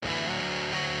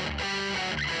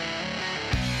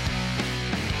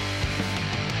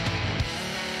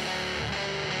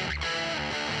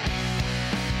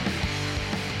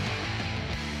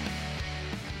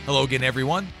Hello again,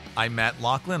 everyone. I'm Matt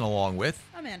Laughlin, along with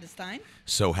Amanda Stein.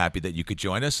 So happy that you could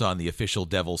join us on the official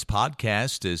Devils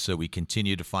podcast as we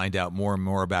continue to find out more and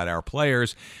more about our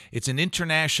players. It's an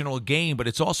international game, but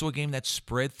it's also a game that's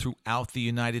spread throughout the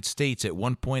United States. At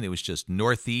one point, it was just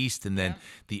Northeast and then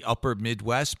the upper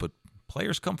Midwest, but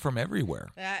players come from everywhere.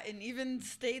 And even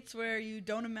states where you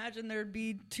don't imagine there'd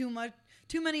be too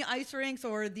many ice rinks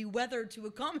or the weather to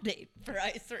accommodate for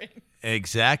ice rinks.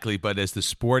 Exactly, but as the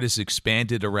sport has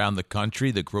expanded around the country,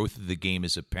 the growth of the game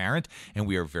is apparent, and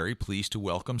we are very pleased to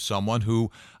welcome someone who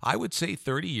I would say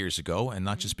 30 years ago, and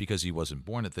not just because he wasn't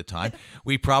born at the time,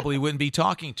 we probably wouldn't be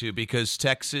talking to because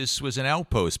Texas was an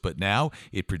outpost, but now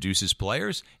it produces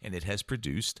players, and it has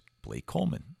produced Blake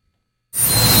Coleman.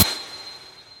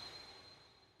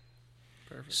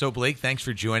 So, Blake, thanks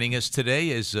for joining us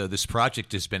today. As this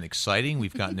project has been exciting,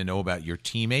 we've gotten to know about your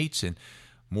teammates and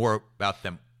more about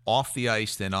them off the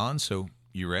ice than on. So,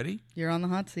 you ready? You're on the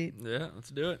hot seat. Yeah, let's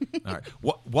do it. All right.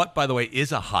 What by the way,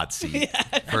 is a hot seat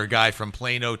for a guy from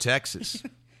Plano, Texas?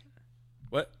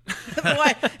 What?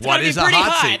 What is a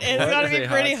hot seat? It's got to be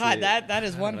pretty hot. Seat? That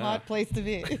is one hot place to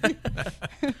be.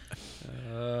 I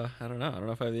don't know. I don't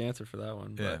know if I have the answer for that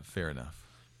one. But. Yeah, fair enough.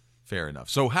 Fair enough.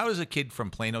 So how does a kid from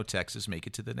Plano, Texas make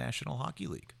it to the National Hockey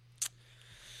League?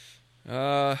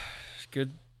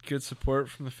 Good support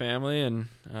from the family, and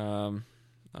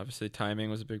obviously timing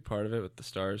was a big part of it with the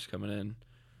Stars coming in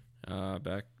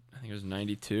back, I think it was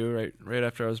 92, right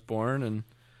after I was born, and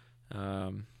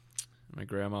my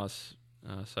grandma's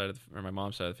my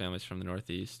mom's side of the family is from the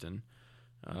Northeast, and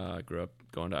I grew up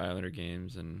going to Islander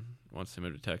games, and once they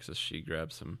moved to Texas, she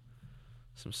grabbed some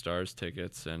Stars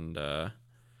tickets, and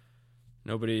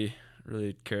nobody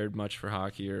really cared much for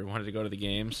hockey or wanted to go to the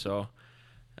games, so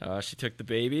she took the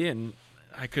baby, and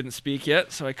I couldn't speak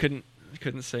yet, so I couldn't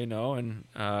say no, and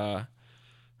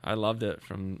I loved it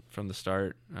from the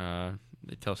start.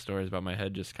 They tell stories about my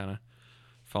head just kind of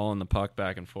following the puck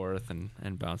back and forth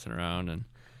and bouncing around,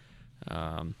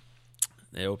 and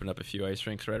they opened up a few ice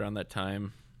rinks right around that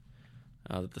time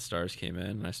that the Stars came in,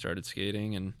 and I started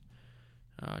skating and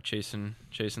chasing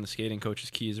the skating coach's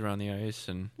keys around the ice,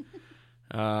 and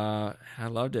I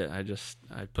loved it.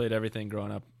 I played everything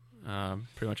growing up,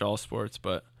 pretty much all sports,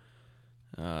 but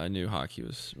I knew hockey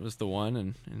was the one,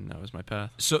 and that was my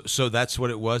path. So that's what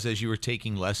it was as you were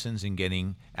taking lessons and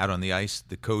getting out on the ice.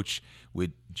 The coach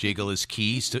would jiggle his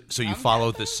keys, so you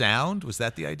followed the sound. Was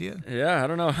that the idea? Yeah, I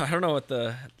don't know what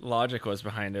the logic was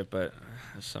behind it, but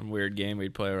some weird game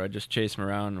we'd play where I'd just chase him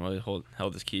around while he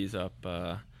held his keys up.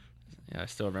 Yeah, I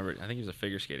still remember. I think he was a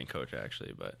figure skating coach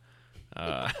actually, but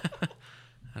I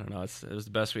don't know. It was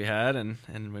the best we had, and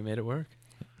we made it work.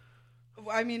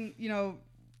 I mean,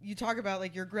 you talk about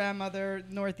like your grandmother,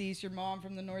 Northeast, your mom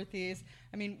from the Northeast.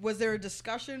 I mean, was there a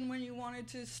discussion when you wanted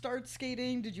to start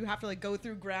skating? Did you have to go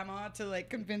through grandma to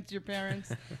convince your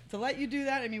parents to let you do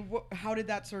that? I mean, how did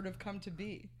that sort of come to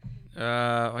be?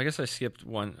 I guess I skipped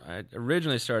one. I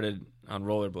originally started on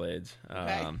rollerblades.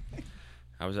 Okay.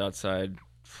 I was outside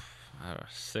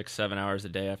 6-7 hours a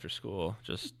day after school,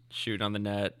 just shooting on the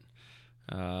net.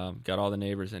 Got all the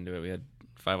neighbors into it. We had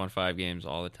 5-on-5 games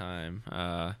all the time.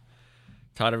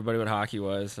 Taught everybody what hockey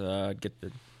was. Get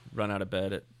the run out of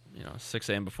bed at 6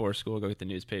 a.m. before school, go get the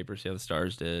newspaper, see how the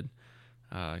Stars did.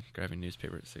 Grabbing a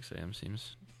newspaper at 6 a.m.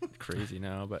 seems crazy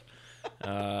now, but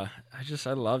I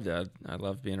loved it. I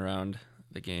loved being around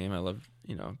the game. I loved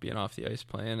being off the ice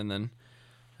playing, and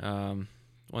then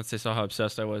once they saw how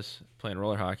obsessed I was playing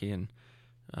roller hockey and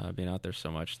being out there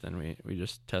so much, then we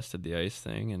just tested the ice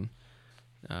thing, and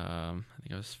I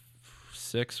think I was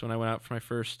 6 when I went out for my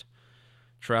first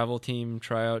travel team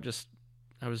tryout.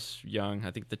 I was young. I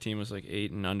think the team was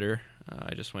 8 and under.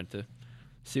 I just went to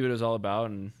see what it was all about,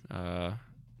 and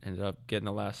ended up getting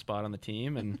the last spot on the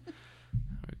team, and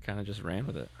we kind of just ran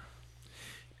with it.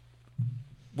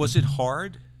 Was it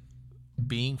hard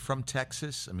being from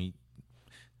Texas? I mean,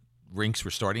 rinks were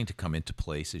starting to come into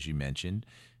place, as you mentioned.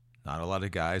 Not a lot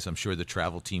of guys. I'm sure the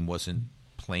travel team wasn't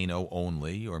Plano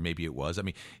only, or maybe it was. I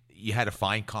mean, you had to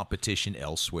find competition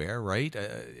elsewhere, right?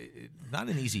 Not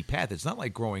an easy path. It's not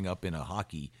like growing up in a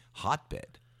hockey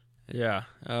hotbed. Yeah.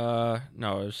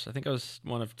 No, I think I was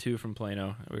one of 2 from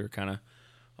Plano. We were kind of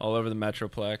all over the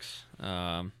Metroplex.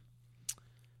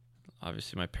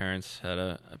 Obviously, my parents had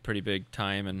a pretty big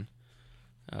time and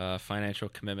financial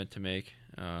commitment to make.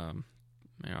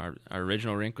 Our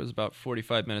original rink was about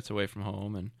 45 minutes away from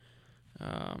home, and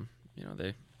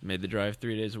they made the drive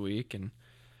 3 days a week and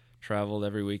traveled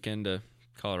every weekend to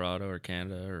Colorado or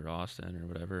Canada or Austin or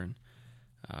whatever. And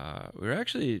we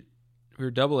were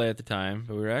double A at the time,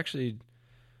 but we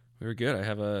were good. I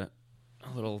have a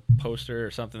a little poster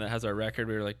or something that has our record.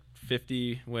 We were like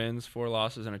 50 wins, 4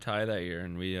 losses, and a tie that year,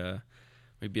 and we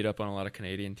beat up on a lot of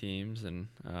Canadian teams. And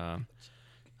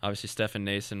obviously, Stefan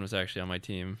Nason was actually on my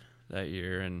team that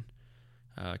year, and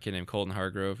a kid named Colton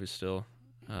Hargrove who's still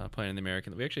playing in the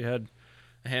American. We actually had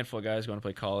a handful of guys going to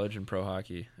play college and pro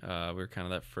hockey. We were kind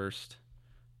of that first,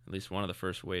 at least one of the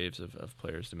first waves of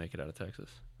players to make it out of Texas.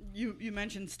 You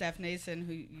mentioned Steph Nason,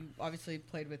 who you obviously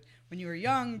played with when you were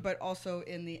young, but also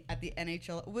at the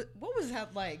NHL. What was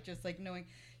that like? Just like knowing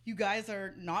you guys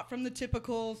are not from the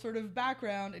typical sort of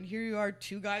background, and here you are,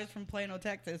 2 guys from Plano,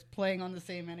 Texas, playing on the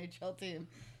same NHL team.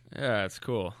 Yeah, it's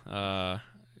cool.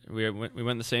 We went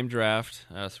in the same draft,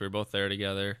 so we were both there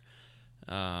together.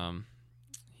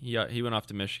 He went off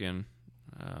to Michigan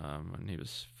when he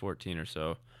was 14 or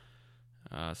so.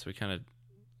 So we kind of,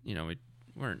 we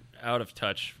weren't out of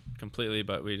touch completely,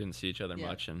 but we didn't see each other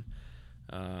much. And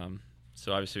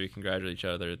so obviously we congratulated each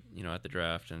other, at the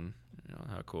draft, and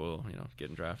how cool,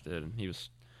 getting drafted. And he was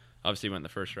obviously went in the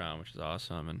first round, which is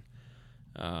awesome.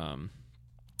 And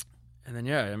then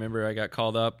I remember I got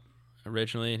called up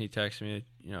originally, and he texted me,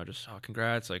 just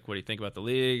congrats, like, what do you think about the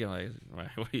league? I'm like,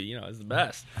 it's the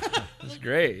best. It's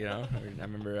great, I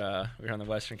remember we were on the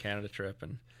Western Canada trip,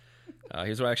 and he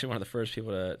was actually one of the first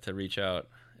people to reach out.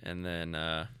 And then,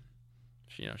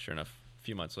 sure enough, a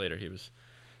few months later, he was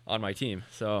on my team.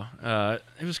 So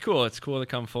it was cool. It's cool to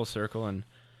come full circle and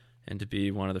to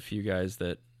be one of the few guys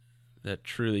that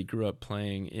truly grew up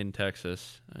playing in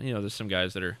Texas. There's some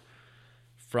guys that are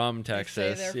from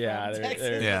Texas.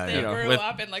 They Grew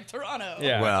up in like Toronto.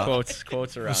 Yeah, well,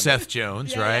 quotes around. Seth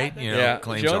Jones, right?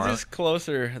 Claims Jonesy's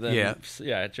closer than.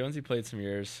 Yeah. Jonesy played some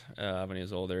years when he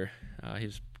was older. He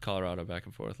was Colorado back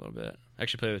and forth a little bit.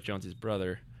 Actually played with Jonesy's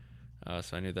brother,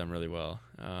 so I knew them really well.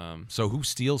 So who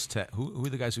steals? Who are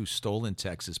the guys who stole in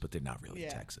Texas, but they're not really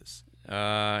Texas?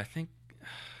 I think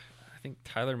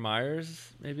Tyler Myers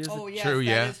maybe is. Oh, yes, true.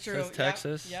 That is true. That's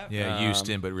Texas. Yep. Yeah,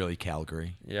 Houston, but really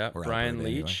Calgary. Yeah, Brian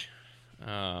Leach.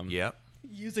 Anyway. Yep.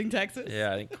 Using Texas.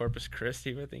 Yeah, I think Corpus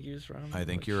Christi. I think he was from. I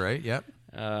think you're right. Yep.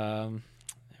 Who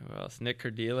else? Nick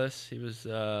Cardelis. He was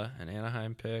an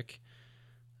Anaheim pick.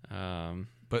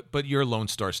 But you're a Lone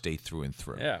Star State through and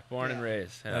through. Yeah, born and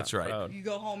raised. Yeah, that's right. Proud. You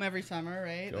go home every summer,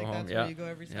 right? Go home, that's where you go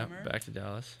every summer. Yeah, back to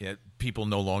Dallas. Yeah, people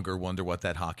no longer wonder what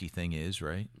that hockey thing is,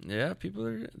 right? Yeah,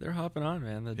 people they're hopping on,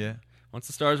 man. Yeah. Once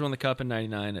the Stars won the Cup in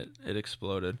 '99, it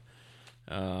exploded,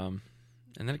 and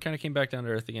then it kind of came back down to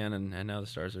earth again, and now the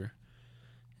Stars are.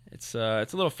 It's a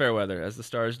little fair weather. As the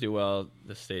Stars do well,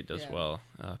 the state does well,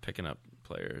 picking up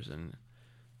players, and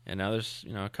now there's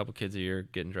a couple kids a year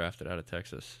getting drafted out of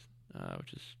Texas,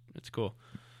 which is it's cool.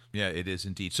 Yeah, it is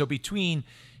indeed. So between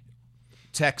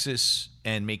Texas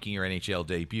and making your NHL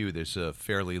debut, there's a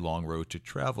fairly long road to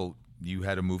travel. You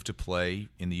had to move to play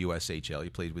in the USHL. You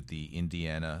played with the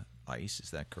Indiana Ice.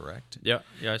 Is that correct? Yeah.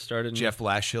 I started. Jeff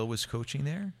Lashill was coaching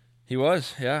there? He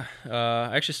was, yeah.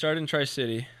 I actually started in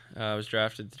Tri-City. I was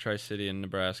drafted to Tri-City in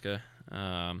Nebraska.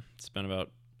 Spent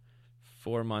about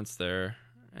 4 months there,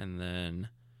 and then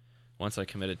once I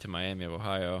committed to Miami of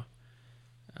Ohio,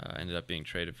 ended up being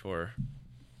traded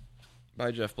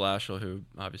by Jeff Blashill, who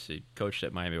obviously coached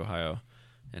at Miami, Ohio,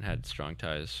 and had strong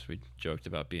ties. We joked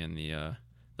about being the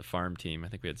farm team. I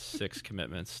think we had 6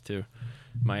 commitments to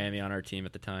Miami on our team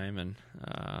at the time, and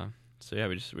so yeah,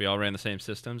 we all ran the same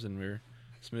systems, and we were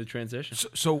smooth transition.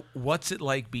 So what's it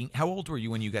like being? How old were you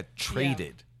when you got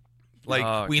traded? Yeah.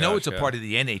 Like we know it's a part of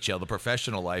the NHL, the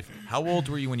professional life. How old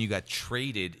were you when you got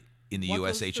traded in the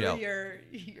USHL? Goes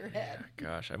through your head?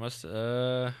 Gosh, I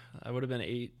would have been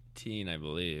 18, I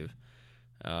believe,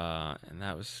 and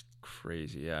that was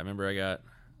crazy. Yeah, I remember we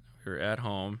were at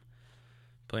home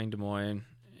playing Des Moines,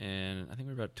 and I think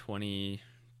we were about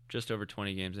just over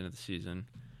 20 games into the season.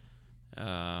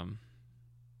 And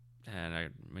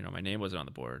my name wasn't on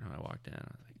the board when I walked in. I was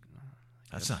like,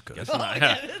 that's not good.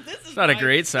 This is not a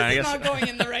great sign. This is not going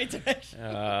in the right direction.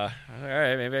 All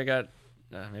right, maybe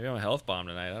I'm a health bomb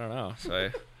tonight. I don't know. So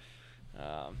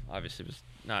I obviously was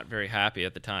not very happy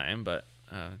at the time, but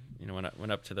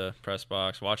went up to the press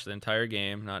box, watched the entire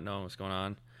game, not knowing what's going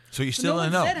on. So you still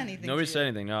don't know. Nobody said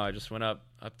anything. No, I just went up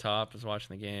top, was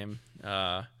watching the game,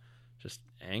 just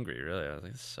angry. Really, I was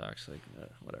like, this sucks. Like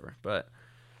whatever. But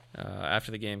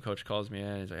after the game, coach calls me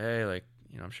in. He's like, hey, like,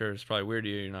 I'm sure it's probably weird to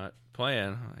you. You're not playing.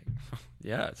 I'm like,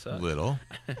 yeah, it sucks. Little.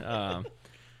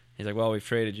 He's like, well, we've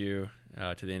traded you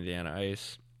to the Indiana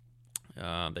Ice.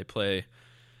 They play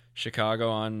Chicago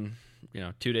on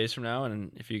 2 days from now,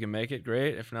 and if you can make it,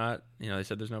 great. If not, they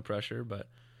said there's no pressure. But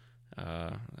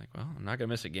like, well, I'm not gonna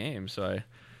miss a game, so I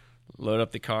load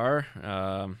up the car.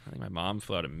 I think my mom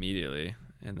flew out immediately,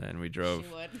 and then we drove.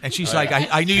 She would. And she's like,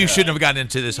 I knew you shouldn't have gotten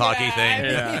into this hockey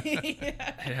thing.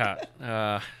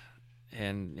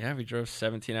 And we drove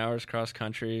 17 hours cross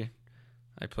country.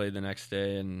 I played the next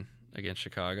day against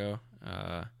Chicago.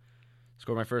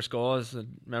 Scored my first goal as a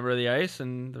member of the ice,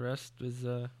 and the rest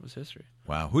was history.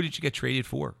 Wow. Who did you get traded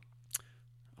for?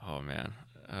 Oh man,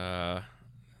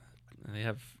 they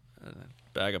have a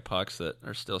bag of pucks that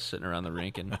are still sitting around the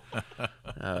rink in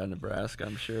Nebraska,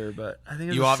 I'm sure. But I think it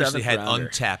was You a obviously had seventh-rounder.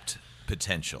 untapped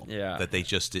potential that they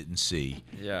just didn't see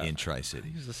in Tri-City.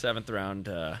 It was a 7th round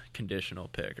conditional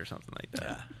pick or something like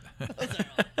that.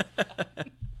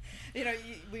 You know,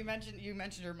 you mentioned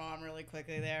your mom really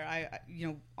quickly there. I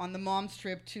on the mom's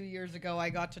trip 2 years ago, I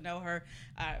got to know her.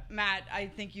 Matt, I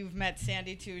think you've met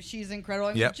Sandy too. She's incredible.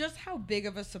 I mean, just how big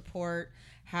of a support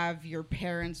have your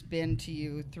parents been to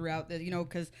you throughout the,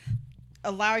 because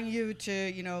allowing you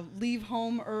to, leave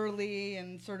home early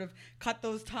and sort of cut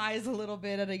those ties a little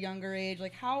bit at a younger age.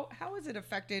 Like how has it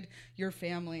affected your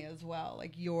family as well?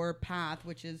 Like your path,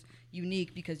 which is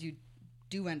unique because you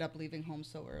do end up leaving home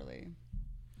so early.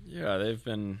 Yeah, they've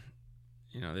been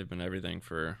everything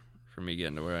for me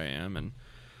getting to where I am, and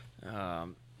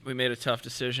we made a tough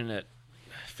decision at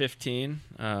 15.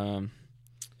 I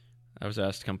was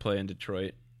asked to come play in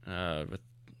Detroit with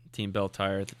Team Bell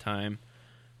Tire at the time,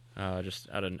 just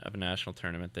out of a national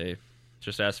tournament. They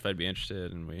just asked if I'd be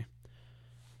interested, and we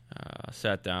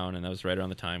sat down, and that was right around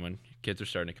the time when kids were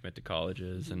starting to commit to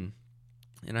colleges, and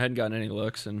I hadn't gotten any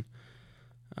looks, and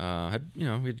we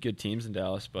had good teams in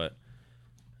Dallas, but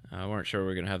weren't sure we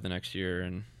were going to have the next year,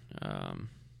 and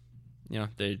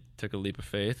they took a leap of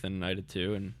faith, and I did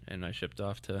too, and I shipped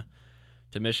off to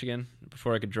Michigan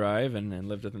before I could drive, and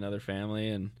lived with another family,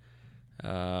 and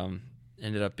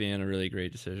ended up being a really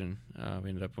great decision. We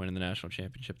ended up winning the national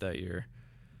championship that year,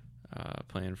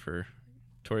 playing for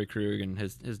Torrey Krug, and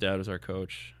his dad was our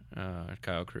coach,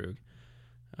 Kyle Krug.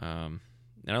 And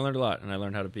I learned a lot, and I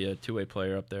learned how to be a two-way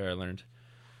player up there. I learned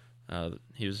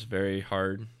he was very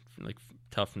hard, like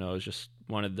tough nose, just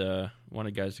wanted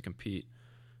guys to compete,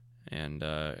 and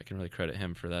I can really credit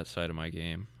him for that side of my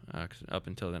game. 'Cause up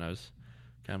until then, I was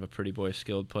kind of a pretty boy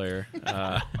skilled player,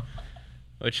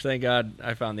 which thank God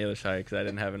I found the other side because I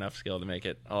didn't have enough skill to make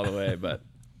it all the way. But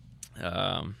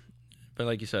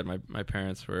like you said, my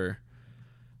parents were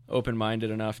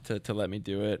open-minded enough to let me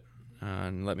do it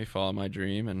and let me follow my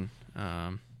dream, and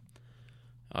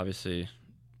obviously,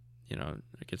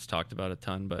 it gets talked about a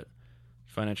ton, but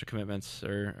financial commitments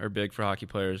are big for hockey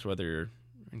players, whether you're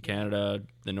in Canada,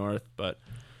 the North, but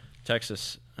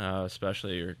Texas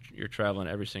especially, you're traveling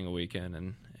every single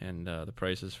weekend, and the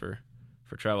prices for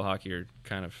travel hockey are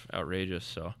kind of outrageous.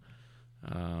 So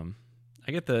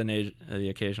I get the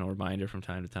occasional reminder from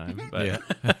time to time. But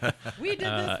we did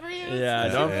this for you. Yeah,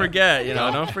 don't forget,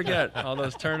 don't forget all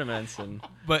those tournaments.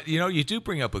 But you do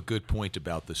bring up a good point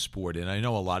about the sport, and I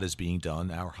know a lot is being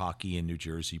done. Our Hockey in New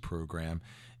Jersey program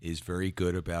is very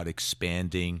good about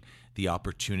expanding the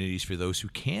opportunities for those who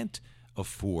can't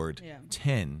afford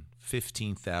 $10,000,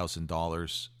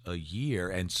 $15,000 a year,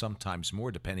 and sometimes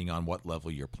more, depending on what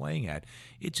level you're playing at.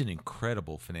 It's an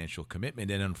incredible financial commitment,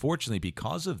 and unfortunately,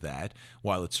 because of that,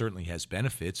 while it certainly has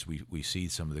benefits, we see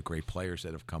some of the great players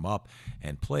that have come up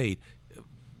and played.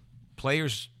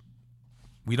 Players,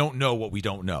 we don't know what we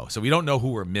don't know. So we don't know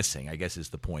who we're missing, I guess is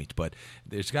the point. But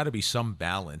there's got to be some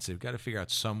balance. They've got to figure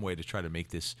out some way to try to make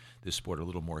this sport a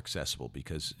little more accessible,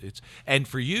 because and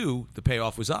for you, the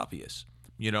payoff was obvious.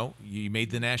 You made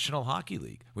the National Hockey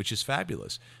League, which is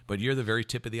fabulous, but you're the very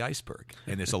tip of the iceberg.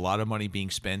 And there's a lot of money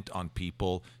being spent on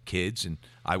people, kids, and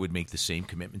I would make the same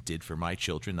commitment did for my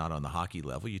children, not on the hockey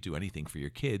level. You do anything for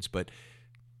your kids,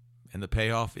 and the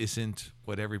payoff isn't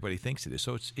what everybody thinks it is.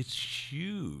 So it's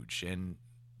huge, and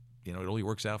it only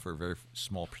works out for a very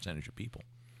small percentage of people.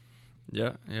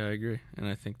 Yeah, I agree. And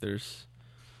I think I feel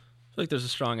like there's a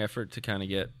strong effort to kind of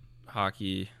get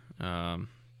hockey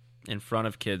in front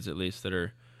of kids, at least, that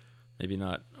are maybe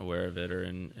not aware of it, or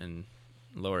in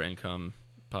lower income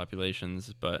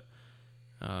populations. But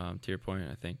to your point,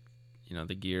 I think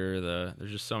the gear, there's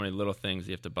just so many little things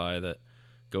you have to buy that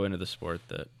go into the sport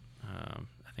that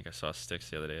I think I saw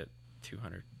sticks the other day at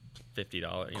 $250.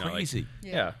 Crazy.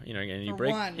 And you For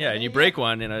break one, and you break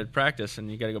one in a practice,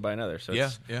 and you got to go buy another. So yeah.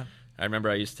 I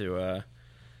remember I used to.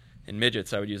 In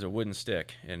midgets, I would use a wooden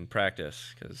stick in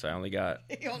practice because I only got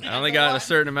a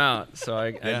certain amount, so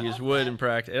I'd use wood in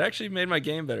practice. It actually made my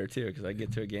game better too, because I'd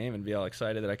get to a game and be all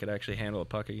excited that I could actually handle a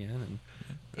puck again.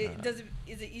 Is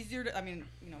it easier to? I mean,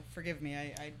 forgive me,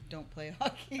 I don't play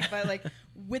hockey, but like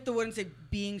with the wooden stick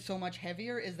being so much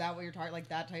heavier, is that what you're talking? Like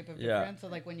that type of difference? So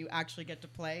like when you actually get to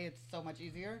play, it's so much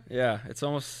easier. Yeah, it's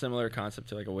almost a similar concept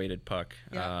to like a weighted puck.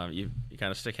 Yeah. You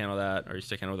kind of stick handle that, or you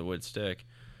stick handle with a wood stick.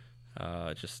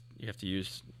 Just you have to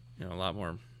use a lot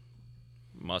more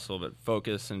muscle, but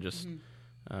focus and just.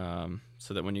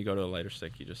 So that when you go to a lighter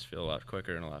stick, you just feel a lot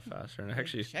quicker and a lot faster. And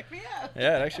actually, check me out.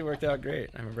 Yeah, it actually worked out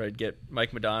great. I remember I'd get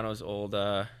Mike Madonna's old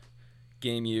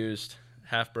game-used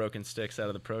half-broken sticks out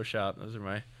of the pro shop. Those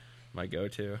are my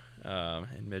go-to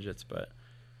in midgets. But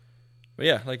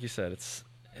yeah, like you said, it's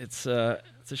a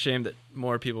shame that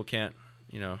more people can't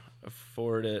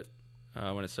afford it.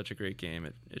 When it's such a great game,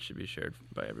 it should be shared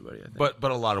by everybody, I think.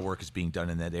 But a lot of work is being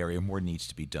done in that area. More needs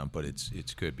to be done, but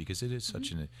it's good because it is such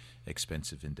an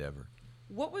expensive endeavor.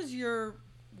 What was your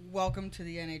welcome to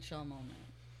the NHL moment?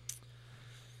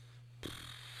 My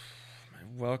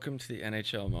welcome to the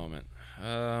NHL moment.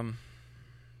 Gosh.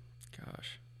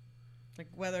 Like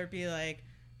whether it be like,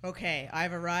 okay,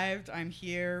 I've arrived, I'm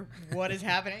here, what is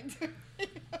happening?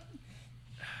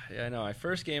 Yeah, I know. My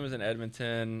first game was in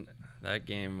Edmonton. That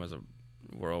game was a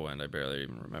whirlwind. I barely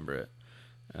even remember it.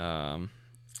 So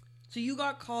you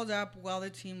got called up while the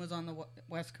team was on the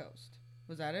West Coast.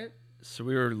 Was that it? So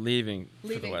we were leaving for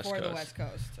the West Coast. The West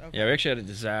Coast. Okay. Yeah, we actually had a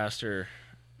disaster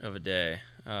of a day.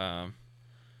 We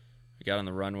got on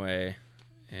the runway,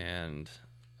 and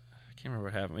I can't remember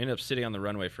what happened. We ended up sitting on the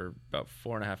runway for about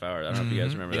 4.5 hours. I don't know if you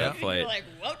guys remember that flight. You're like,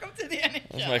 welcome to the NHL.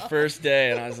 It was my first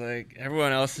day, and I was like,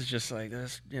 everyone else is just like,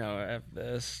 this, F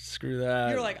this, screw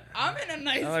that. You're like, I'm in a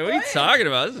nice I'm like, what are you talking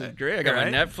about? This is great. I got my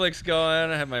Netflix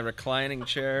going. I had my reclining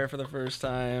chair for the first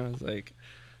time. I was like,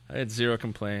 I had zero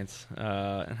complaints.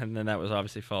 And then that was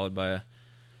obviously followed by a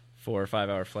 4 or 5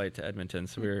 hour flight to Edmonton.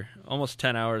 So we were almost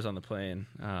 10 hours on the plane.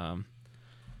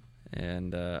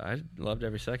 And I loved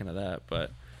every second of that.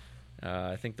 But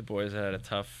I think the boys had a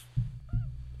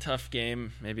tough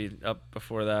game, maybe up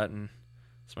before that. And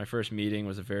so my first meeting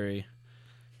was a very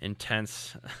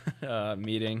intense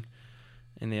meeting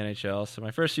in the NHL. So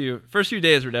my first few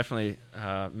days were definitely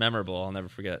memorable. I'll never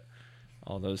forget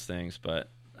all those things. But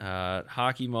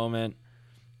hockey moment,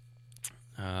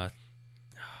 I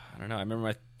don't know. I remember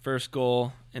my first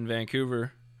goal in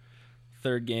Vancouver,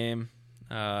 third game.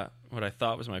 What I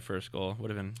thought was my first goal would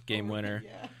have been game winner.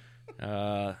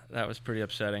 Yeah. That was pretty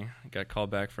upsetting. I got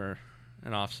called back for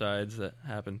an offsides that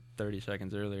happened 30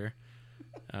 seconds earlier.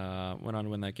 Went on to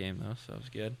win that game though, so it was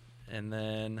good. And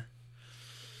then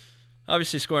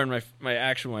obviously scoring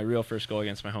my real first goal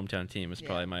against my hometown team was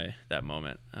probably that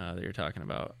moment that you're talking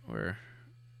about, where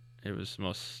it was the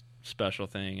most special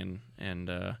thing, and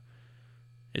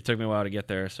it took me a while to get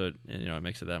there, so it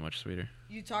makes it that much sweeter.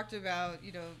 You talked about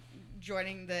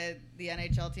joining the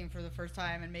NHL team for the first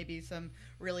time and maybe some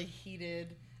really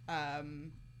heated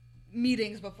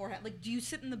meetings beforehand. Like, do you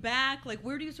sit in the back? Like,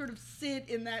 where do you sort of sit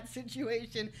in that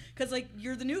situation? Because like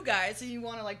you're the new guy, so you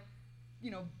want to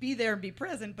be there and be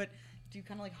present, but do you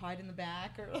kind of like hide in the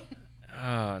back or?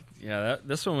 Yeah,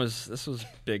 this was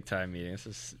big time meeting. This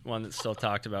is one that's still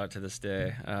talked about to this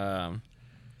day.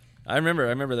 I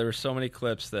remember there were so many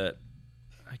clips that,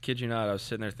 I kid you not, I was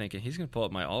sitting there thinking, he's gonna pull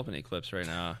up my Albany clips right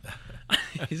now.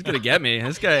 He's gonna get me.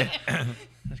 This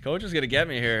coach is gonna get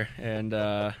me here, and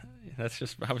that's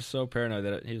just, I was so paranoid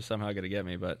that he was somehow gonna get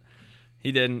me, but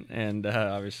he didn't, and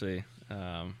obviously,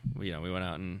 we went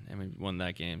out and we won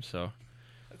that game. So.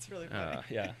 That's really funny.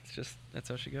 Yeah, it's just, that's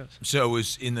how she goes. So it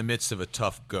was in the midst of a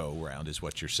tough go round, is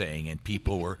what you're saying, and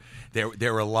people were there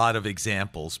were a lot of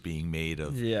examples being made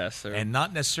of, yes, and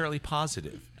not necessarily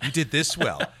positive. You did this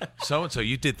well, so and so.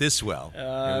 You did this well. It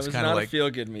was kind of like a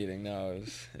feel good meeting. No,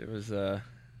 it was that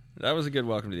was a good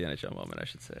welcome to the NHL moment, I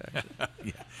should say. Actually.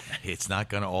 Yeah. It's not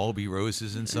going to all be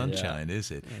roses and sunshine,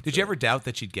 is it? That's Did you ever doubt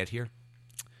that you'd get here?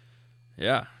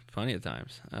 Yeah, plenty of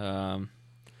times.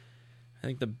 I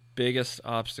think the biggest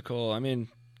obstacle,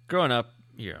 growing up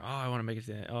here, I want to make it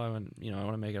to, I want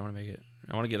to make it.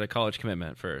 I want to get a college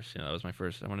commitment first. That was my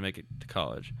first. I want to make it to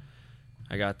college.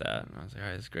 I got that, and I was like, all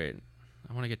right, that's great.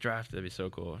 I want to get drafted. That'd be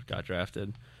so cool. Got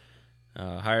drafted,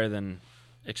 higher than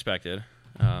expected,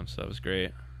 so that was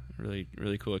great. Really,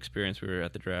 really cool experience. We were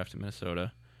at the draft in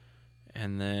Minnesota,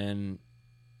 and then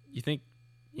you think,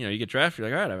 you get drafted.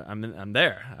 You're like, all right, I'm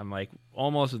there. I'm like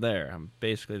almost there. I'm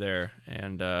basically there,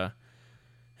 and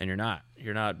you're not.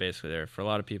 You're not basically there. For a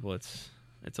lot of people, it's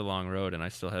a long road, and I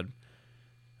still had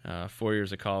 4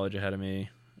 years of college ahead of me.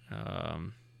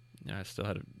 I still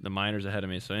had the minors ahead of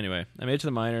me. So anyway, I made it to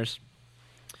the minors.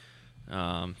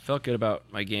 Felt good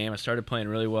about my game. I started playing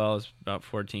really well. I was about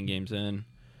 14 games in,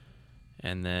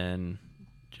 and then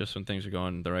just when things are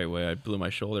going the right way, I blew my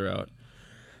shoulder out,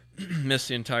 missed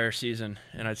the entire season,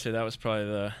 and I'd say that was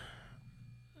probably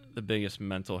the biggest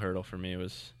mental hurdle for me.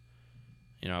 Was,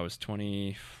 I was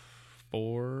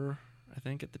 24, I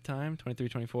think at the time, 23,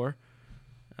 24,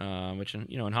 which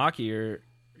in hockey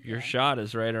your shot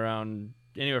is right around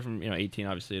anywhere from 18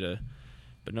 obviously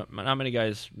but not many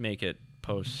guys make it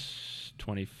post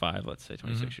 25, let's say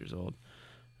 26 years old.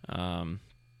 And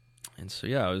so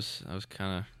I was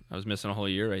missing a whole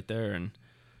year right there, and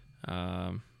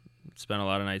spent a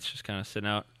lot of nights just kind of sitting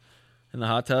out in the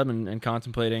hot tub and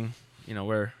contemplating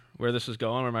where this was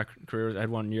going, where my career. I had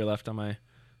 1 year left on my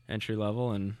entry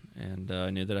level, and I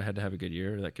knew that I had to have a good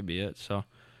year. That could be it. So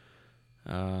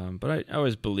but I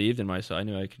always believed in myself. I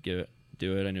knew I could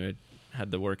do it. I knew I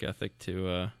had the work ethic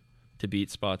to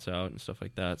beat spots out and stuff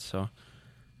like that. So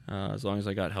as long as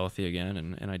I got healthy again,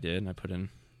 and I did, and I put in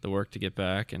the work to get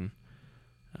back, and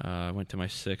I went to my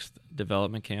 6th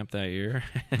development camp that year.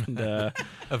 And a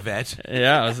vet.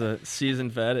 Yeah, I was a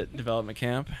seasoned vet at development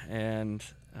camp, and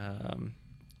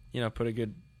put a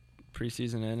good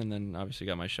preseason in, and then obviously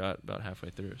got my shot about halfway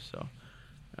through. So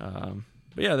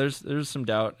but yeah, there's some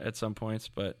doubt at some points,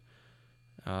 but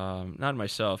not in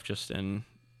myself, just in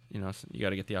you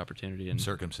got to get the opportunity, and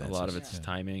circumstances. A lot of it's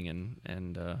timing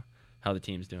and how the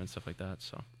team's doing, stuff like that.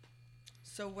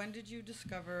 So when did you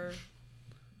discover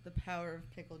the power of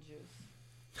pickle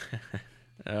juice?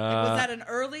 Was that an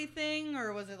early thing,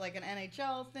 or was it like an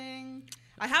NHL thing?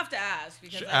 I have to ask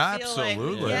because I feel like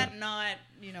we can't not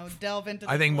delve into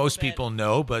this. I think most bit. people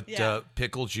know, but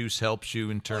pickle juice helps you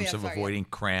in terms of avoiding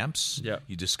cramps. Yeah.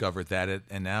 You discovered that,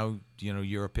 and now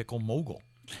you're a pickle mogul.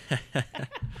 I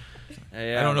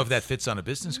don't know if that fits on a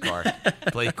business card.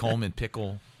 Blake Coleman,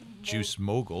 pickle juice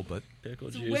mogul, but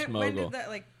pickle so juice mogul. When did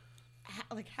that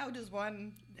how does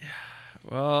one?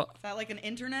 Well, is that like an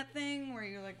internet thing where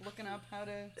you're like looking up how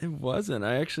to? It wasn't.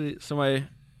 I actually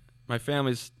my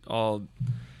family's all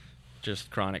just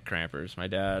chronic crampers. My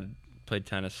dad played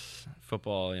tennis,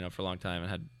 football, for a long time and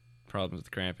had problems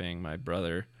with cramping. My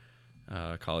brother,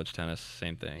 college tennis,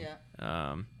 same thing.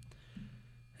 Yeah.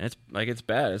 And it's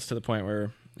bad. It's to the point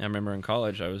where I remember in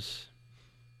college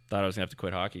thought I was gonna have to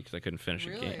quit hockey because I couldn't finish a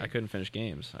game. I couldn't finish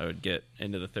games. I would get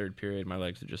into the third period, my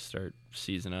legs would just start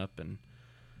seizing up, and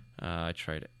I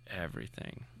tried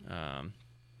everything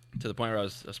to the point where I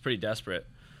was pretty desperate,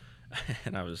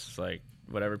 and I was like,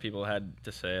 whatever people had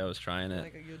to say, I was trying it.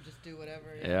 Like you'll just do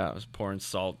whatever. Yeah, I was pouring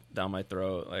salt down my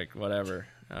throat, like whatever.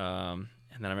 And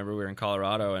then I remember we were in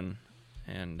Colorado, and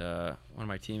one of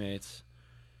my teammates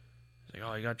was like,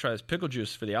 "Oh, you gotta try this pickle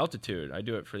juice for the altitude. I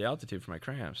do it for the altitude for my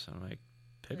cramps." And I'm like,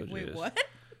 "Pickle juice? Wait, what?"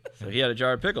 So he had a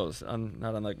jar of pickles,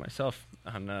 not unlike myself,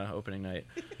 on opening night.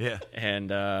 Yeah.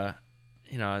 And I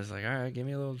was like, all right, give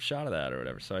me a little shot of that or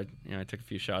whatever. So I took a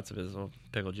few shots of his little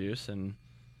pickle juice and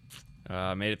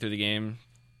made it through the game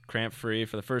cramp free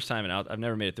for the first time. I've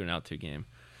never made it through an altitude game.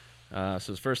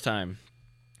 So the first time,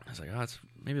 I was like,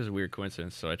 maybe it was a weird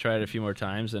coincidence. So I tried it a few more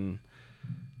times, and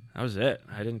that was it.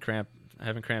 I didn't cramp. I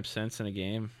haven't cramped since in a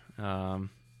game.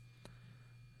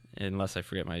 Unless I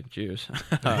forget my juice.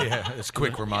 Yeah, it's a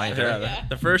quick reminder.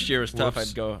 The first year was tough.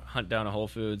 Whoops. I'd go hunt down a Whole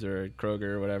Foods or a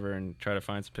Kroger or whatever and try to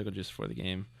find some pickle juice for the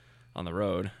game on the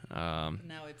road. Now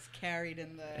it's carried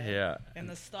in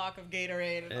the stock of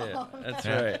Gatorade. And all of that's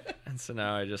that. right. And so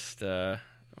now I just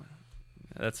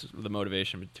that's the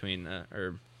motivation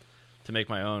to make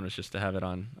my own was just to have it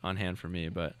on hand for me,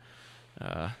 but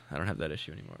I don't have that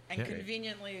issue anymore. And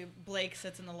conveniently, Blake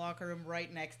sits in the locker room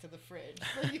right next to the fridge,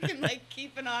 so you can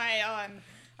keep an eye on.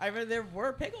 I remember there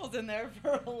were pickles in there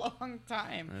for a long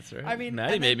time. That's right. I mean,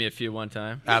 Maddie made me a few one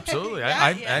time. Absolutely.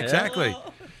 Exactly.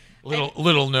 Little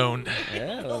Little known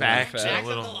Yeah, fact, fact. a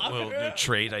little new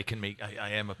trait I can make.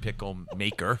 I am a pickle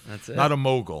maker. That's it. Not a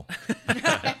mogul,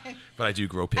 but I do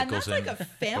grow pickles. And that's like a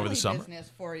family over the summer.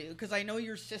 business for you, because I know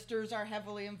your sisters are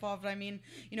heavily involved. I mean,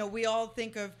 we all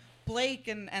think of Blake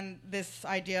and this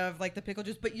idea of the pickle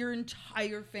juice, but your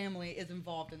entire family is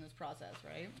involved in this process,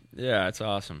 right? Yeah, it's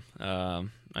awesome.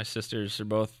 My sisters are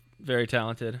both very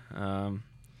talented.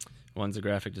 One's a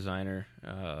graphic designer,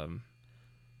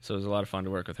 so it was a lot of fun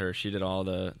to work with her. She did all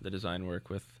the design work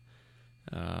with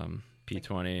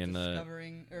P20 and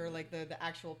discovering, or the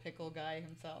actual pickle guy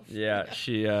himself. Yeah,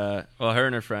 she her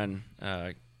and her friend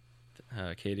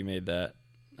Katie made that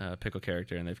pickle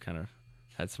character, and they've kind of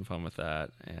had some fun with that.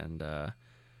 And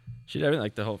she did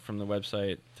everything, from the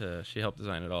website to she helped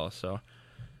design it all. So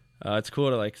it's cool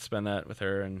to spend that with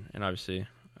her and obviously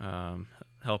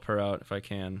help her out if I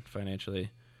can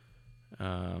financially,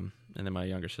 and then my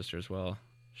younger sister as well.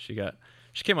 She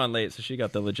came on late, so she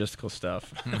got the logistical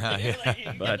stuff. But is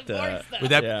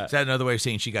that another way of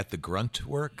saying she got the grunt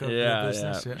work of the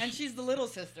business? Yeah. And she's the little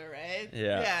sister, right?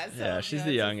 Yeah. She's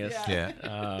the youngest.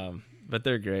 But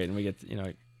they're great, and we get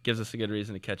it gives us a good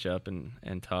reason to catch up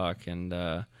and talk, and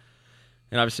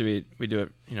obviously we do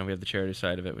it. We have the charity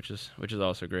side of it, which is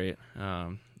also great.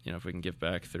 If we can give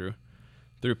back through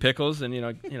pickles, and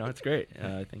it's great.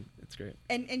 I think it's great.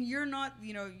 And you're not,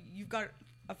 you've got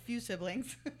a few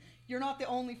siblings. You're not the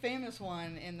only famous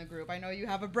one in the group. I know you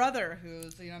have a brother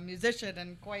who's a musician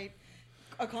and quite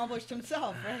accomplished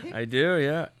himself, right? I do,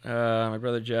 yeah. My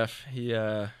brother Jeff. He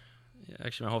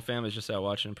actually, my whole family's just out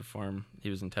watching him perform. He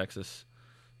was in Texas,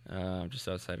 just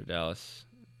outside of Dallas,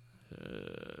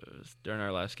 during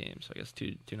our last game. So I guess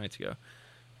two nights ago,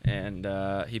 and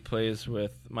he plays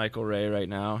with Michael Ray right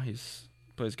now. He's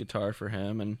plays guitar for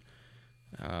him, and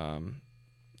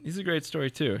he's a great story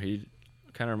too. He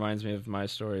kind of reminds me of my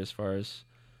story as far as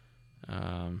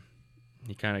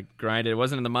he kind of grinded. It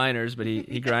wasn't in the minors, but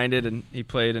he grinded and he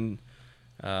played in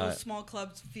those small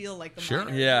clubs feel like the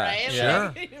minors, right?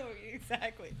 Sure.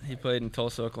 Exactly. He played in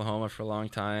Tulsa, Oklahoma for a long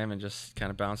time and just kind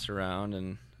of bounced around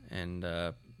and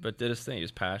but did his thing. He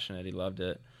was passionate. He loved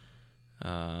it.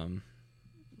 It's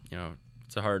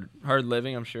a hard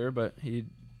living, I'm sure, but he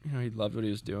loved what he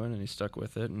was doing and he stuck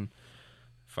with it, and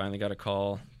finally got a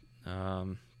call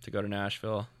to go to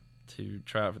Nashville to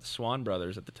try out for the Swan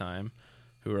Brothers at the time,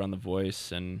 who were on The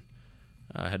Voice, and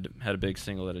had a big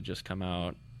single that had just come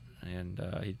out, and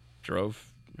he drove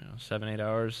 7-8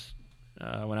 hours,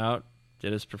 went out,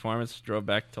 did his performance, drove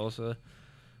back to Tulsa,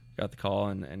 got the call,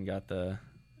 and got the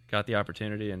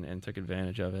opportunity and took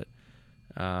advantage of it.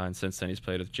 And since then he's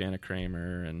played with Jana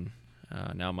Kramer and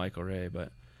now Michael Ray.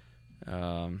 But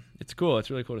it's cool. It's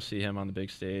really cool to see him on the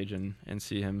big stage and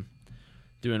see him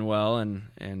doing well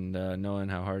and knowing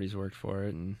how hard he's worked for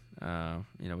it. And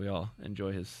we all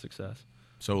enjoy his success.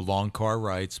 So long car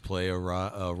rides play a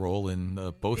role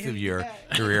in both of your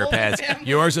career paths.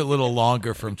 Yours a little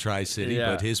longer from Tri-City,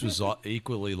 but his was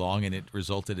equally long, and it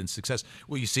resulted in success.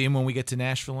 Will you see him when we get to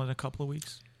Nashville in a couple of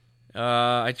weeks?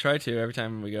 I try to every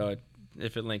time we go,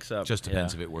 if it links up. Just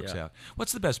depends if it works out.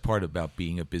 What's the best part about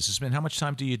being a businessman? How much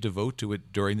time do you devote to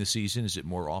it during the season? Is it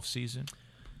more off-season?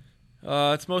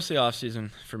 It's mostly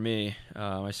off-season for me.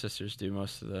 My sisters do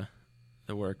most of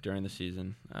the work during the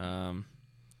season. I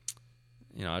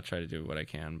try to do what I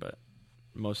can, but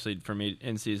mostly for me,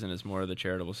 in season is more of the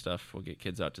charitable stuff. We'll get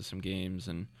kids out to some games,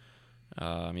 and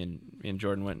me and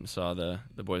Jordan went and saw the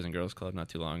Boys and Girls Club not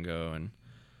too long ago, and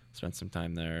spent some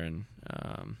time there, and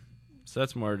so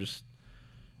that's more of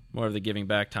the giving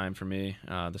back time for me.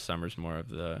 The summer's more of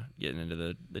the getting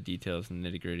into the details and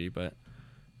nitty gritty, but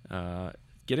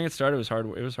getting it started was hard.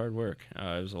 It was hard work.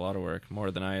 It was a lot of work,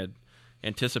 more than I had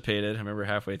anticipated. I remember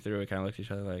halfway through, we kind of looked at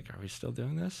each other like, "Are we still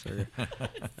doing this?" Or,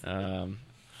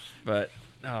 but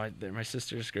no, my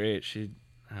sister's great. She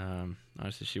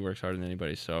honestly, she works harder than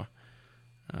anybody. So,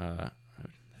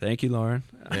 thank you, Lauren.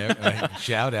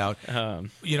 Shout out.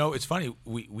 It's funny.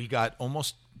 We got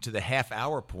almost to the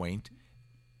half-hour point,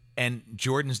 and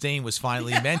Jordan's name was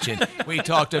finally mentioned. We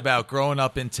talked about growing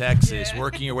up in Texas,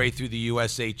 working your way through the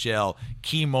USHL,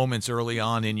 key moments early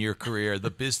on in your career,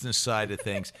 the business side of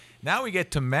things. Now we get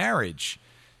to marriage.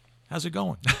 How's it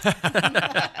going?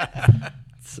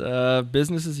 It's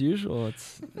business as usual.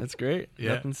 It's great.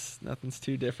 Yeah. Nothing's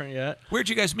too different yet. Where'd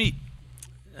you guys meet?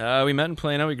 We met in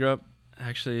Plano. We grew up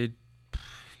actually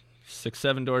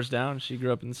 6-7 doors down. She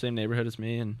grew up in the same neighborhood as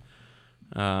me, and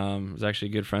was actually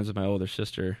good friends with my older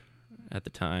sister at the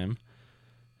time.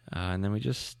 And then we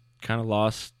just kind of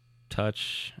lost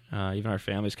touch. Even our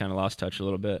families kind of lost touch a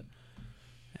little bit.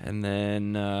 And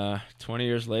then 20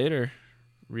 years later,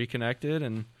 reconnected.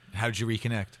 And how did you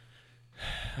reconnect?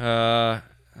 I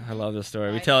love this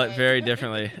story. We tell it very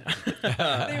differently.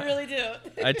 They really do.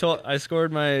 I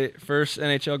scored my first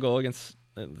NHL goal against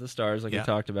the Stars, like we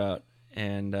talked about,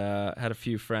 and had a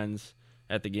few friends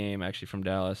at the game, actually from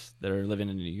Dallas, that are living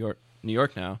in New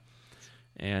York now.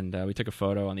 And we took a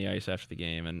photo on the ice after the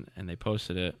game, and they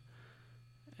posted it.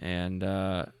 And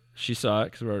she saw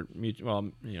it because we're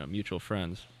mutual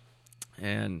friends,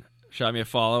 and shot me a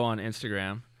follow on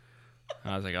Instagram.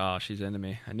 I was like, "Oh, she's into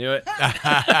me." I knew it. No,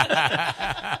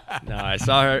 I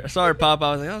saw her pop.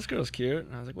 I was like, "Oh, this girl's cute."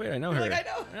 And I was like, "Wait, I know her. Like,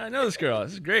 I know this girl.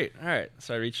 This is great." All right,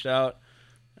 so I reached out,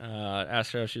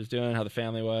 asked her how she was doing, how the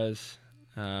family was,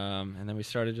 and then we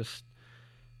started just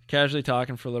casually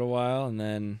talking for a little while. And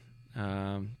then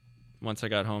once I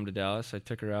got home to Dallas, I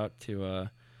took her out to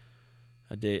a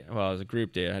date. Well, it was a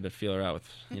group date. I had to feel her out with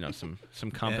some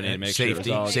company to make safety, sure it was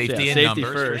all safety in safety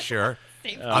numbers first. for sure.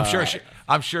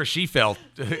 I'm sure she felt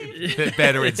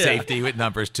better in safety with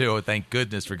numbers too. Thank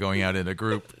goodness for going out in a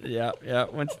group. Yeah.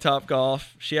 Went to Top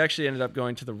Golf. She actually ended up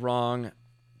going to the wrong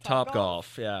Top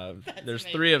Golf. Yeah. There's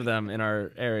amazing. 3 of them in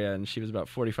our area, and she was about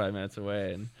 45 minutes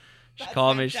away. And she That's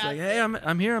called me. She's like, fantastic. "Hey,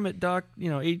 I'm here. I'm at dock,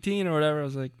 18 or whatever." I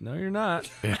was like, "No, you're not."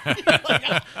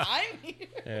 Like, I'm here.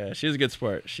 Yeah, she was a good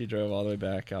sport. She drove all the way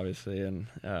back, obviously, and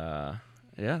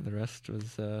the rest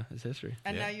was is history.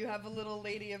 And Yeah. now you have a little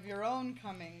lady of your own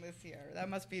coming this year. That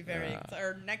must be very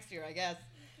or next year, I guess.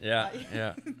 Yeah,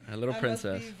 a little That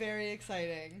princess. must be very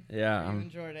exciting. Yeah, for you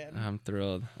and Jordan. I'm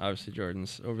thrilled. Obviously,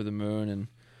 Jordan's over the moon, and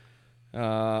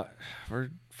we're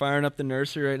firing up the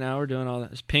nursery right now. We're doing all that.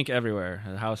 There's pink everywhere.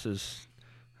 The house is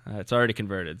it's already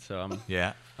converted, so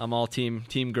I'm all team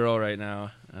girl right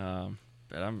now.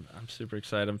 But I'm super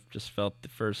excited. I've just felt the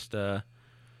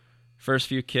first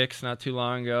few kicks not too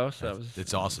long ago, so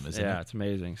It's awesome, isn't it? Yeah, it's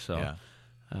amazing. So, Yeah.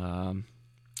 I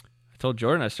told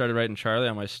Jordan I started writing Charlie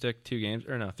on my stick 3 games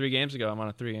ago. I'm on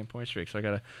a 3-game point streak, so I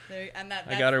gotta. That's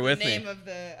I got her the with me. name of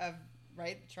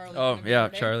right, Charlie. Oh gonna be yeah,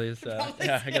 her name? Charlie is. Probably,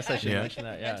 Yeah, I guess I should Yeah. mention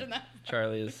that. Yeah, Mention that.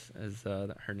 Charlie is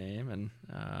her name,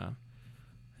 and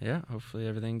hopefully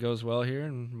everything goes well here.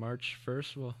 And March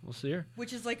 1st, we'll see her.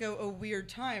 Which is like a weird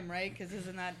time, right? Because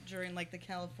isn't that during like the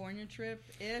California trip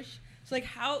ish? So like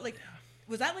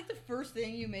was that like the first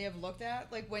thing you may have looked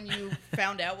at, like when you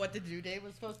found out what the due date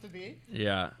was supposed to be?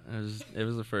 Yeah, it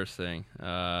was the first thing.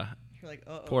 You're like,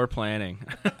 uh-oh. Poor planning.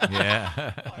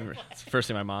 Yeah. It's the first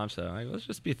thing my mom said. I'm like, let's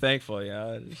just be thankful.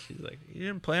 She's like, you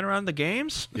didn't plan around the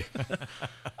games?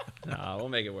 No, we'll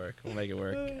make it work.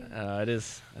 It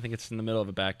is. I think it's in the middle of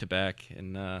a back-to-back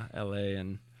in L.A.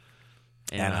 and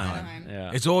Anaheim.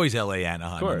 Yeah, It's always L.A.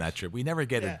 Anaheim course. on that trip. We never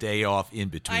get Yeah. a day off in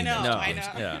between I know, those two I games.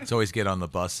 know. Yeah. It's always get on the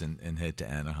bus and head to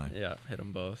Anaheim. Yeah, hit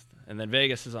them both. And then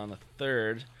Vegas is on the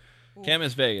 3rd. Cam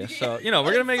is Vegas. So, we're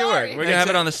going to make it work. Sorry. We're going to have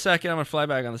it on the 2nd. I'm going to fly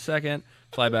back on the 2nd,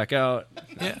 fly back out.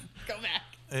 Yeah. Go back.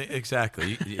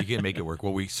 Exactly. You can make it work.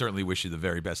 Well, we certainly wish you the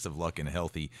very best of luck and a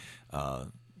healthy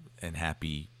and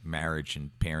happy marriage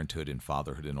and parenthood and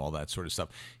fatherhood and all that sort of stuff.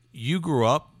 You grew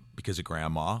up, because of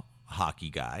grandma, a hockey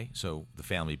guy, so the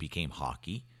family became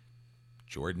hockey.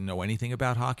 Jordan know anything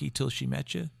about hockey till she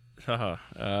met you?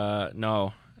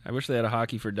 No. I wish they had a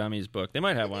Hockey for Dummies book. They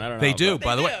might have one. I don't know. They do. but-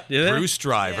 By the They way, do. Do they? Bruce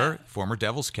Driver, Yeah. former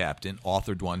Devils captain,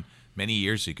 authored one many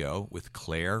years ago with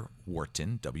Claire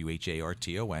Wharton,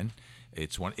 Wharton.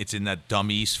 It's in that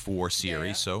Dummies 4 series.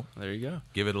 Yeah. So There you go.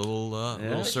 give it a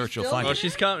little search. You'll still find Well, it.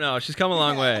 she's come. No, she's come a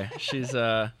long way. She's.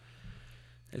 It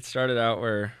started out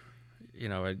where,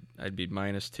 I'd be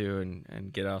 -2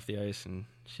 and get off the ice, and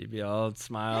she'd be all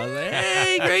smiles, like,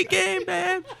 "Hey, great game,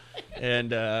 man!"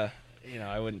 And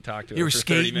I wouldn't talk to her. You were for 30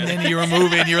 skating minutes. and you were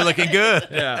moving. You were looking good.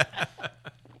 Yeah.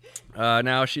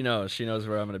 Now she knows. She knows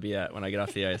where I'm going to be at when I get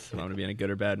off the ice. If I'm going to be in a good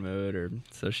or bad mood,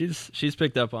 so she's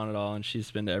picked up on it all, and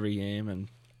she's been to every game, and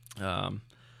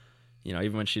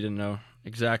even when she didn't know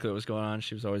exactly what was going on,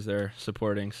 she was always there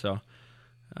supporting. So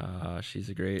she's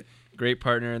a great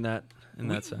partner in that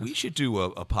sense. We should do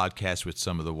a podcast with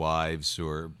some of the wives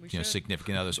or should.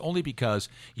 significant others, only because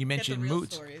you mentioned real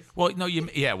moods. stories. Well, no, we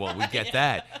get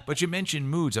that, but you mentioned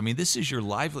moods. I mean, this is your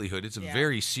livelihood. It's a Yeah.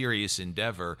 very serious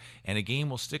endeavor, and a game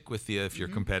will stick with you if you're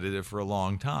competitive for a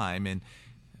long time. And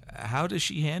how does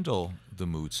she handle the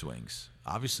mood swings?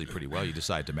 Obviously, pretty well. You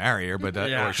decide to marry her, but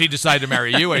Yeah. or she decided to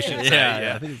marry you. I should say.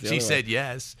 Yeah, I think it's the She other said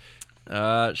yes.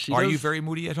 Are Are you very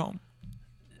moody at home?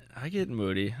 I get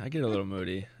moody. I get a little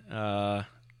moody.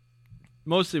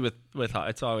 Mostly with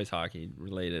it's always hockey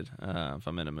related if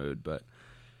I'm in a mood, but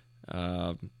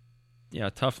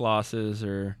tough losses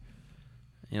or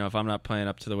if I'm not playing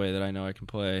up to the way that I know I can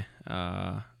play,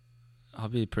 I'll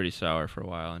be pretty sour for a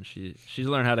while, and she's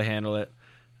learned how to handle it.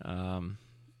 And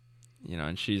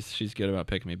she's good about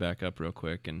picking me back up real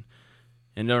quick, and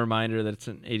a reminder that it's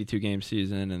an 82 game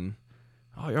season, and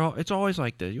it's always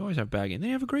like this. You always have bad games. They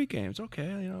have a great game. It's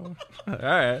okay, All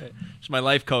right, she's my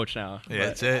life coach now.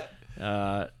 Yeah, that's it.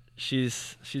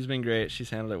 She's been great. She's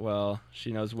handled it well.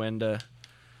 She knows when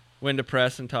to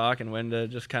press and talk, and when to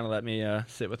just kind of let me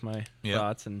sit with my Yep.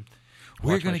 thoughts. And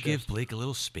We're watch my going to give shifts. Blake a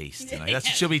little space tonight. That's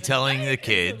what she'll be telling the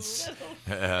kids.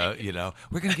 We're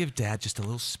going to give Dad just a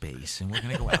little space, and we're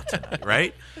going to go out tonight,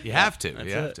 right? You have to. That's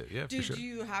You have it. to. Yeah, for Do sure.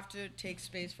 you have to take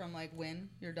space from like Win,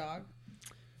 your dog?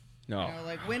 No,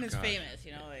 Win is God. famous.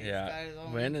 He's got Yeah, his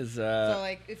own. Win is So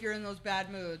like, if you're in those bad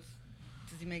moods,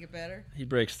 does he make it better? he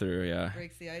breaks through. Yeah,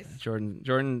 Breaks the ice.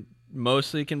 Jordan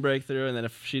mostly can break through, and then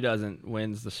if she doesn't,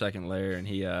 Win's the second layer, and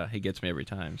he gets me every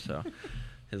time. So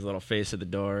his little face at the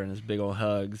door and his big old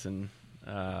hugs, and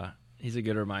he's a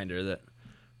good reminder that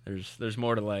there's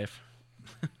more to life.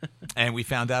 And we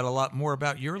found out a lot more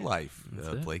about your life,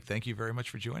 it. Blake. Thank you very much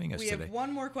for joining us We today. have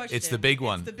one more question. It's the big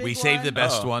one. The big We saved the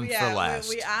best one Yeah, for last.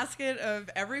 We ask it of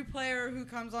every player who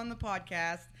comes on the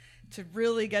podcast to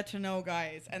really get to know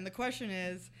guys. And the question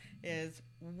is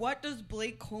what does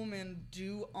Blake Coleman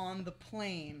do on the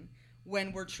plane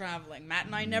when we're traveling? Matt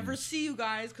and I never see you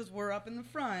guys because we're up in the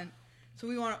front. So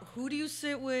we want who do you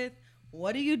sit with?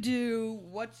 What do you do?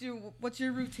 What's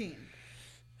your routine?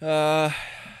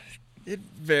 It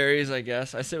varies, I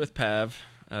guess. I sit with Pav,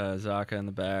 Zaka in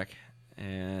the back, Are you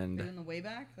and in the way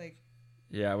back? Like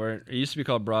yeah, it used to be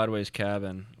called Broadway's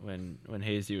Cabin when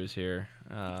Hazy was here.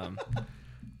 Yeah,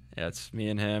 it's me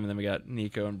and him, and then we got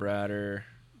Nico and Bratter,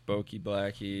 Boki,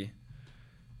 Blackie,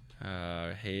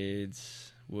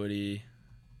 Hades, Woody,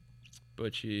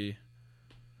 Butchie.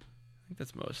 I think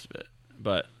that's most of it,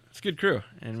 but it's a good crew.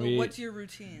 And so what's your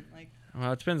routine? Like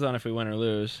well, it depends on if we win or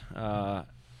lose.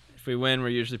 If we win, we're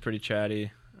usually pretty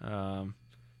chatty.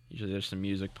 Usually there's some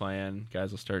music playing. Guys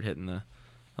will start hitting the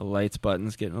lights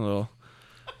buttons, getting a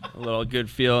little good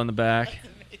feel in the back.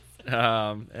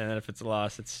 And then if it's a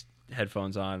loss, it's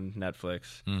headphones on,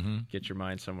 Netflix. Mm-hmm. Get your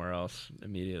mind somewhere else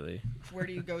immediately. where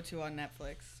do you go to on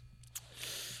Netflix?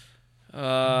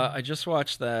 I just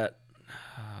watched that.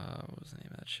 What was the name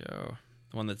of that show?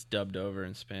 The one that's dubbed over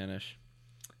in Spanish.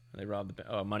 They robbed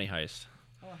the Money Heist.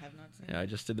 Oh, I have not seen Yeah, I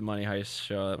just did the Money Heist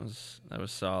show. That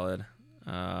was solid.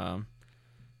 I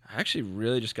actually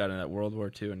really just got into that World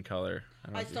War II in color.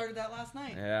 I started that last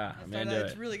night. Yeah, I I'm started into that. it.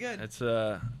 It's really good. It's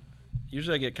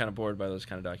usually I get kind of bored by those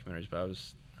kind of documentaries, but I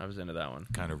was into that one.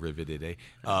 Kind of riveted,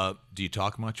 eh? Do you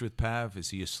talk much with Pav? Is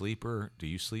he a sleeper? Do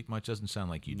you sleep much? Doesn't sound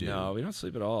like you do. No, we don't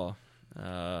sleep at all.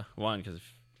 One, because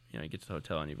if you get to the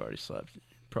hotel and you've already slept, you're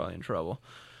probably in trouble.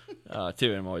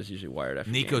 Two, I'm always usually wired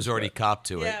after Nico's games, already but- copped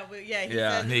to it. Yeah, he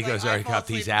Yeah. said, Nico's like, already I fall copped.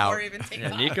 He's asleep out. before I even take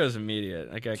Yeah, off. Nico's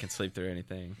immediate. That guy can sleep through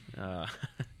anything.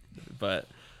 But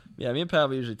yeah, me and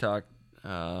Pav usually talk the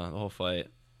whole flight,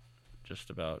 just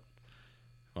about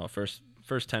first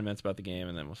 10 minutes about the game,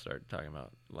 and then we'll start talking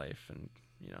about life and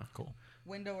Cool.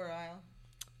 Window or aisle?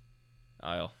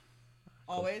 aisle.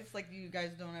 Always? Like you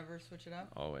guys don't ever switch it up?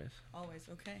 Always. Always,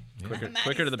 okay. Yeah. Maddie's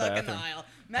Quicker to the stuck in bathroom. the aisle.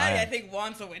 Maddie, I think,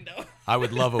 wants a window. I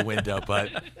would love a window, but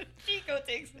Chico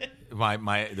takes it.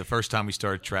 the first time we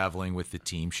started traveling with the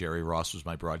team, Sherry Ross was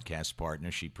my broadcast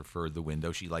partner. She preferred the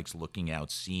window. She likes looking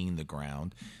out, seeing the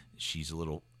ground. She's a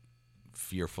little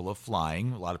fearful of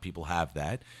flying. A lot of people have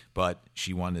that, but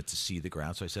she wanted to see the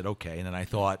ground. So I said, okay. And then I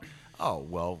thought, oh,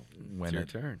 well, when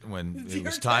It's your turn. when It's it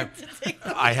was your time, turn to take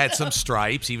the I had some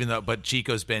stripes, but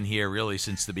Chico's been here really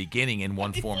since the beginning in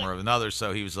one form or another.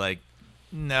 So he was like,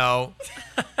 no.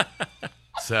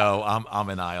 So I'm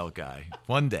an aisle guy.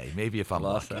 One day, maybe if I'm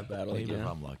Lost lucky. that battle Maybe again. if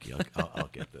I'm lucky, I'll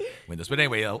get the windows. But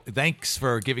anyway, thanks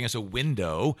for giving us a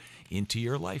window into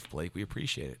your life, Blake. We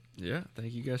appreciate it. Yeah,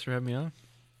 thank you guys for having me on.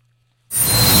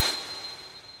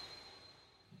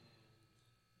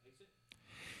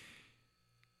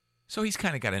 So he's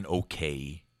kind of got an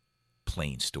okay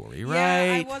plane story, right?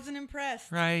 Yeah, I wasn't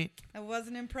impressed. Right. I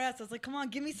wasn't impressed. I was like, come on,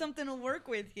 give me something to work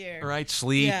with here. Right.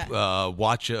 Sleep, Yeah.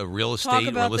 Watch a real Talk estate or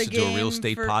about the listen to a real game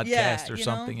estate for- podcast yeah, or you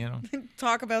something, know?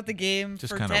 Talk about the game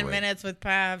Just for kinda 10 right. minutes with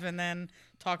Pav and then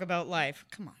talk about life.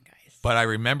 Come on, guys. But I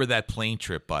remember that plane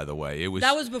trip, by the way.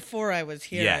 That was before I was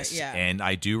here. Yes, Yeah. and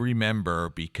I do remember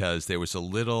because there was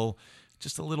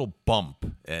just a little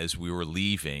bump as we were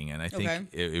leaving, and I think Okay.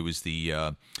 it was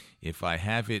the if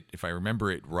I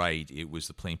remember it right, it was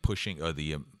the plane pushing or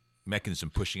the mechanism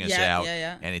pushing us Yeah, out,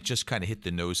 yeah. and it just kind of hit the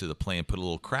nose of the plane, put a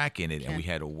little crack in it, Okay. and we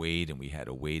had to wait, and we had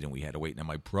to wait, and we had to wait. Now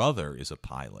my brother is a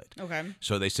pilot, Okay.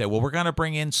 so they said, well, we're going to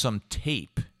bring in some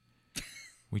tape.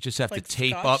 We just have Like to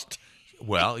tape Scotch up.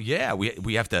 Well, yeah,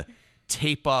 we have to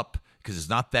tape up because it's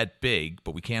not that big,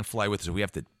 but we can't fly with it, so we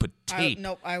have to put tape.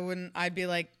 Nope, I wouldn't. I'd be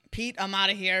like, Pete, I'm out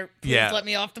of here. Please Yeah. let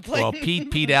me off the plane. Well, Pete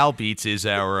Albeats is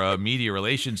our media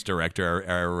relations director,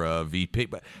 our VP.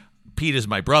 But Pete is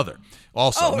my brother.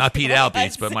 Also, Oh, not Pete I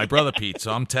Albeats, but my see. brother Pete.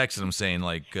 So I'm texting him saying,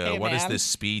 like, Hey, what is man. this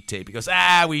speed tape? He goes,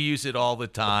 we use it all the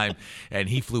time. And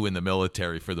he flew in the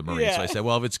military for the Marines. Yeah. So I said,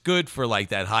 well, if it's good for like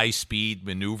that high speed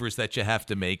maneuvers that you have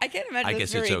to make, I can't imagine I it's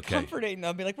guess very it's okay. comforting.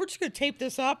 They'll be like, we're just going to tape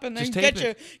this up and then Just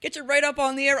tape get you right up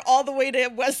on the air all the way to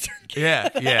Western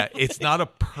Canada. Yeah. It's not a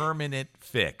permanent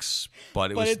fix,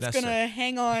 but it But was it's necessary. going to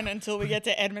hang on until we get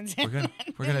to Edmonton.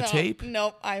 We're gonna No, tape?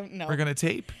 Nope, no. We're going to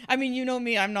tape. I mean, you know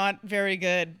me, I'm not very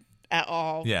good at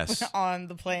all Yes. on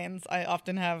the planes. I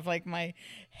often have like my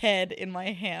head in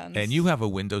my hands. And you have a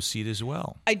window seat as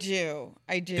well. I do.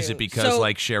 Is it because, So-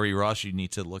 like Sherry Ross, you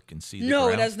need to look and see the No,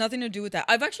 ground? it has nothing to do with that.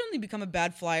 I've actually only become a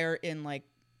bad flyer in like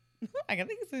I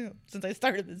think it's since I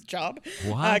started this job.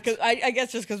 What? 'Cause I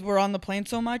guess just because we're on the plane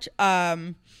so much.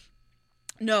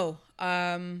 No.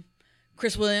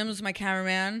 Chris Williams, my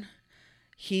cameraman,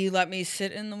 he let me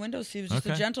sit in the window seat. He was just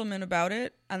a gentleman about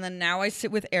it. And then now I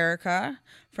sit with Erica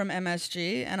from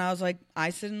MSG, and I was like,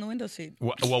 I sit in the window seat.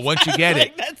 Well, once you get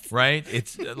it, Like, right?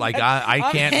 It's like I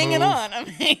can't hanging move. I'm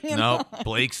hanging No, on.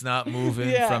 Blake's not moving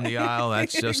Yeah. from the aisle.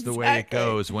 That's just the way it Exactly.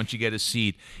 goes. Once you get a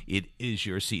seat, it is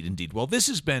your seat indeed. Well, this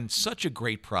has been such a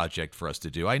great project for us to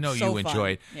do. I know So you fun. enjoy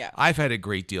it. Yeah. I've had a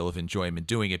great deal of enjoyment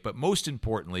doing it, but most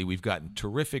importantly, we've gotten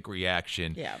terrific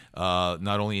reaction. Yeah.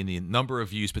 Not only in the number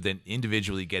of views, but then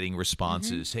individually getting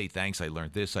responses. Mm-hmm. Hey, thanks. I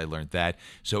learned this. I learned that.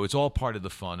 So it's all part of the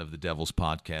fun of the Devil's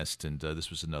Podcast, and this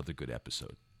was another good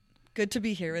episode. Good to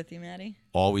be here with you, Maddie.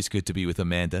 Always good to be with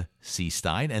Amanda C.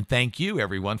 Stein. And thank you,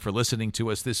 everyone, for listening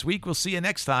to us this week. We'll see you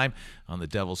next time on the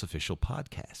Devil's Official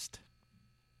Podcast.